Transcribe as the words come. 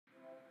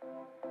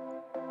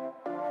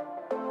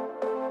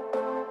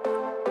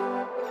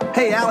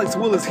Hey, Alex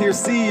Willis here,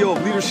 CEO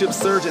of Leadership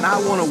Surge, and I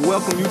want to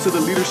welcome you to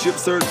the Leadership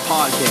Surge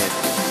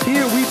podcast.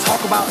 Here we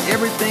talk about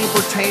everything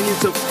pertaining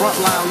to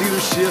frontline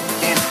leadership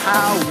and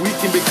how we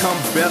can become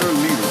better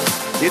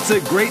leaders. It's a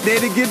great day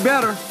to get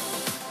better.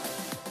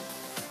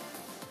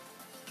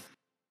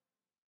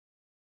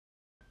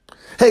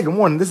 Hey, good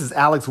morning. This is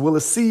Alex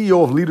Willis,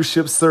 CEO of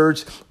Leadership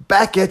Surge,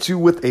 back at you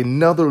with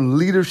another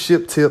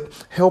leadership tip,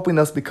 helping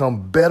us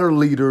become better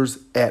leaders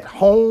at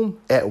home,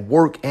 at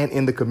work, and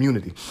in the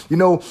community. You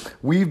know,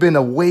 we've been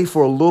away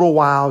for a little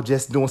while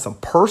just doing some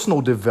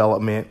personal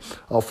development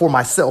for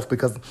myself,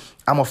 because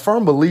I'm a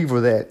firm believer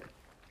that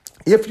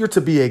if you're to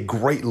be a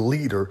great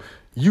leader,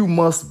 you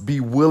must be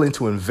willing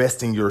to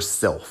invest in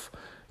yourself.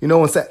 You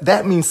know, and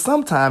that means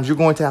sometimes you're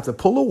going to have to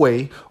pull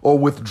away or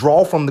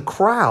withdraw from the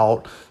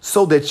crowd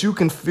so that you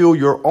can fill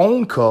your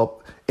own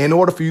cup in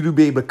order for you to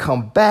be able to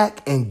come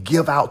back and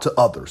give out to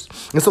others.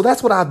 And so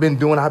that's what I've been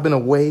doing. I've been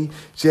away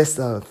just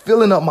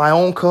filling up my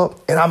own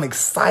cup, and I'm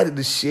excited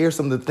to share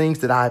some of the things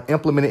that I've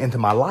implemented into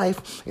my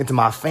life, into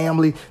my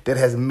family, that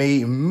has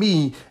made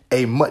me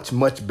a much,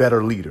 much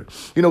better leader.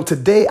 You know,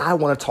 today I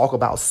want to talk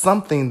about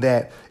something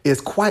that is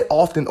quite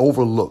often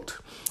overlooked.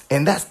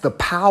 And that's the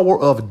power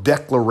of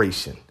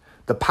declaration.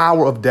 The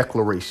power of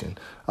declaration.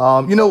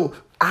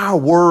 Our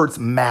words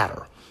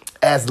matter.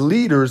 As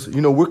leaders,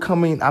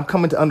 I'm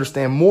coming to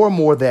understand more and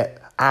more that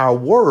our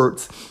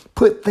words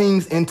put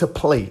things into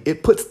play.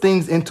 It puts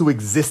things into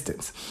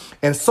existence.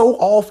 And so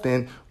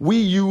often we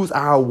use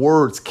our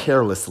words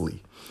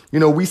carelessly. You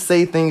know, we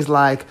say things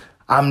like,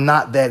 I'm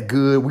not that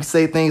good. We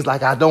say things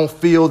like, I don't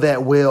feel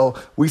that well.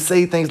 We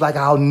say things like,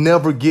 I'll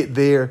never get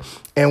there.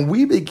 And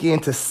we begin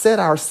to set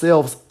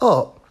ourselves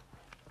up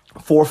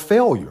for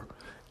failure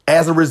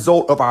as a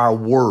result of our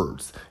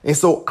words. And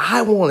so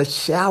I want to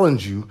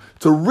challenge you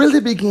to really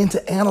begin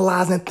to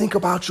analyze and think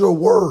about your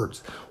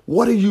words.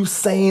 What are you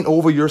saying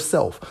over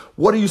yourself?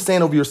 What are you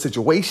saying over your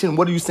situation?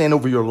 What are you saying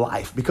over your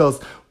life? Because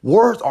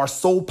words are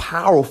so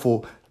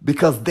powerful,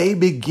 because they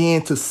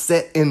begin to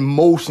set in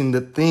motion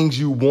the things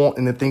you want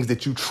and the things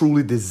that you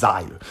truly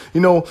desire. You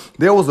know,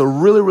 there was a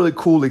really, really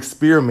cool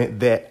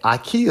experiment that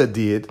IKEA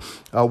did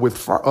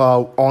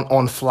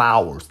on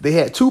flowers. They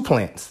had two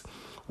plants.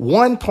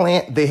 One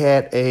plant, they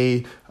had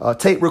a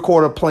tape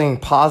recorder playing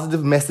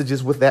positive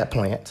messages with that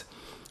plant.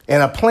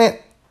 And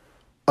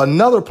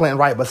another plant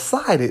right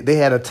beside it, they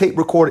had a tape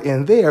recorder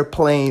in there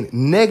playing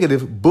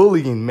negative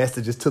bullying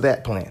messages to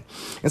that plant.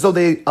 And so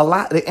they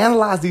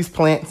analyzed these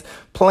plants,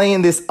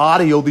 playing this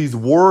audio, these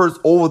words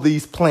over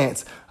these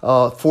plants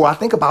for I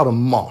think about a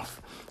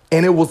month.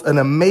 And it was an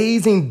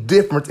amazing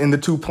difference in the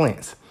two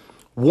plants.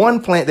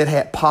 One plant that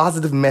had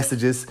positive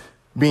messages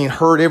being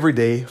heard every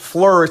day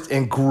flourished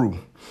and grew.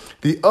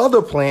 The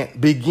other plant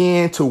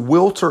began to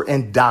wilter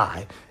and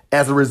die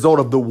as a result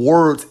of the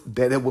words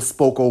that it was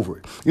spoke over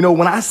it. You know,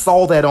 when I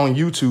saw that on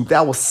YouTube,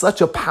 that was such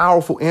a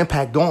powerful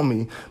impact on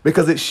me,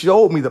 because it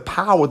showed me the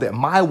power that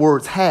my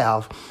words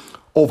have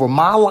over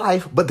my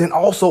life, but then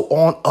also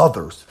on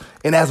others.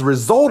 And as a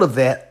result of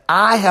that,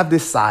 I have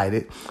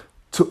decided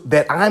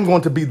that I'm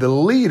going to be the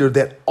leader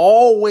that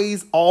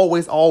always,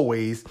 always,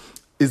 always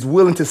is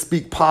willing to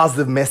speak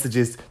positive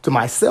messages to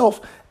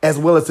myself as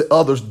well as to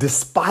others,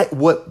 despite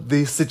what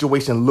the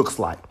situation looks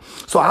like.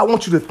 So I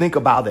want you to think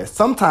about that.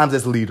 Sometimes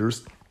as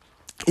leaders,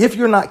 if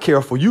you're not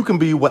careful, you can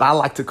be what I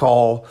like to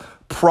call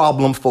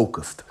problem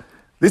focused.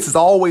 This is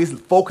always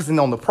focusing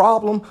on the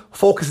problem,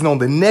 focusing on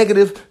the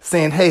negative,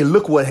 saying, hey,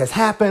 look what has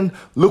happened.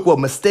 Look what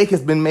mistake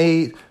has been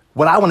made.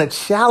 What I want to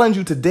challenge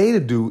you today to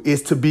do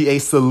is to be a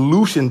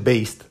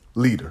solution-based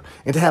leader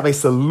and to have a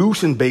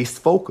solution-based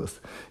focus.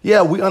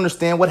 Yeah, we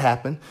understand what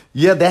happened.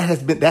 Yeah,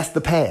 that's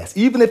the past.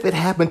 Even if it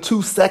happened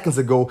 2 seconds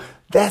ago,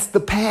 that's the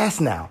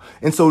past now.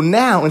 And so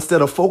now,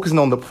 instead of focusing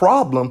on the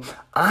problem,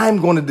 I'm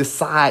going to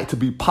decide to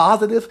be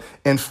positive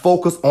and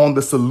focus on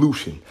the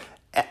solution.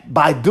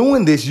 By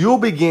doing this, you'll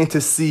begin to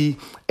see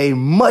a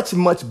much,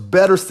 much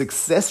better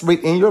success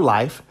rate in your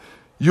life.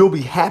 You'll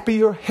be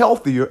happier,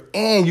 healthier,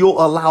 and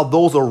you'll allow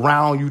those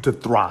around you to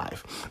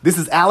thrive. This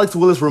is Alex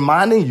Willis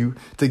reminding you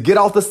to get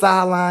off the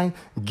sideline,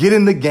 get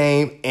in the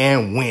game,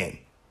 and win.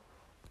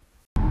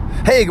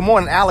 Hey, good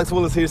morning. Alex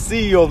Willis here,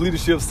 CEO of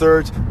Leadership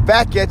Surge,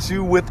 back at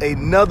you with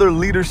another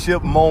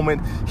leadership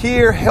moment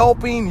here,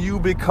 helping you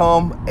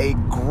become a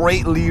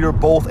great leader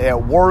both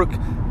at work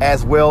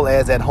as well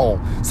as at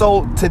home.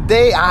 So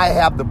today I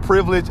have the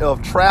privilege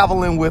of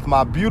traveling with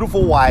my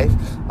beautiful wife,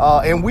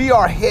 and we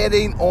are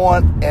heading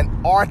on an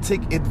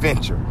Arctic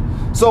adventure.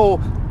 So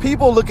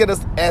people look at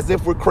us as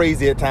if we're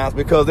crazy at times,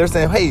 because they're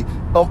saying, hey,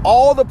 of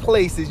all the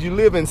places, you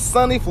live in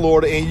sunny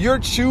Florida and you're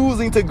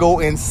choosing to go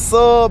in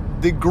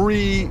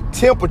sub-degree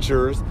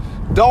temperatures,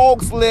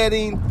 dog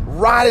sledding,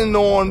 riding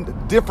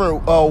on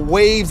different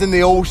waves in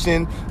the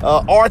ocean,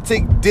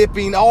 Arctic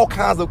dipping, all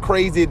kinds of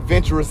crazy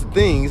adventurous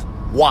things.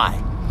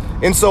 Why?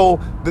 And so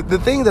the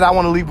thing that I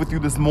want to leave with you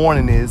this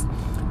morning is,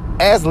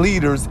 as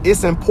leaders,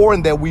 it's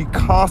important that we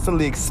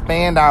constantly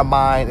expand our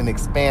mind and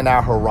expand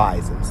our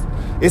horizons.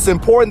 It's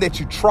important that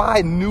you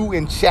try new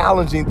and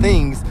challenging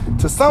things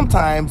to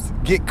sometimes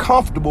get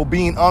comfortable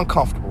being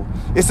uncomfortable.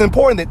 It's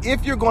important that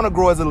if you're going to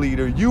grow as a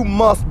leader, you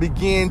must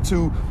begin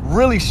to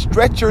really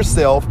stretch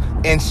yourself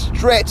and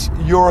stretch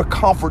your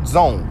comfort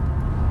zone.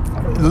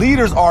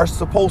 Leaders are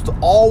supposed to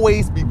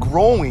always be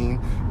growing,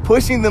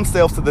 pushing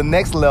themselves to the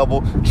next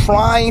level,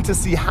 trying to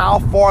see how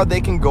far they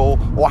can go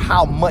or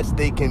how much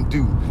they can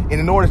do. And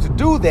in order to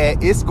do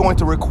that, it's going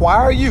to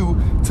require you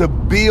to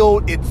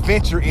build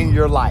adventure in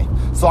your life.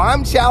 So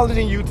I'm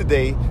challenging you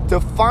today to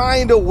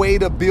find a way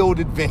to build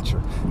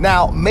adventure.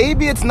 Now,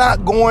 maybe it's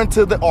not going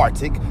to the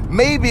Arctic.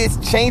 Maybe it's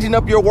changing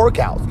up your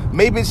workouts.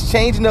 Maybe it's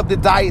changing up the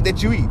diet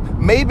that you eat.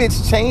 Maybe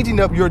it's changing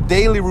up your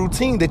daily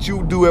routine that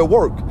you do at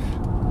work.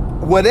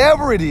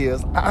 Whatever it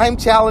is, I'm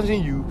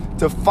challenging you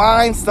to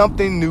find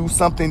something new,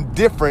 something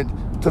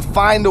different, to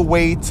find a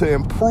way to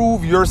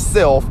improve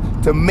yourself,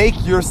 to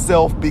make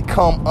yourself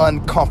become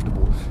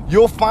uncomfortable.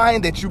 You'll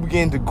find that you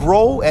begin to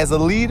grow as a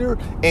leader,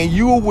 and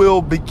you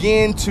will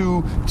begin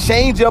to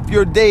change up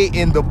your day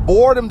in the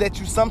boredom that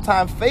you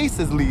sometimes face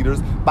as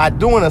leaders. By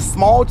doing a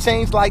small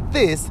change like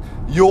this,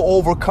 you'll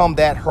overcome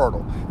that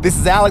hurdle. This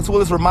is Alex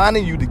Willis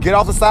reminding you to get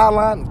off the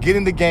sideline, get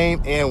in the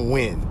game, and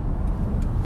win.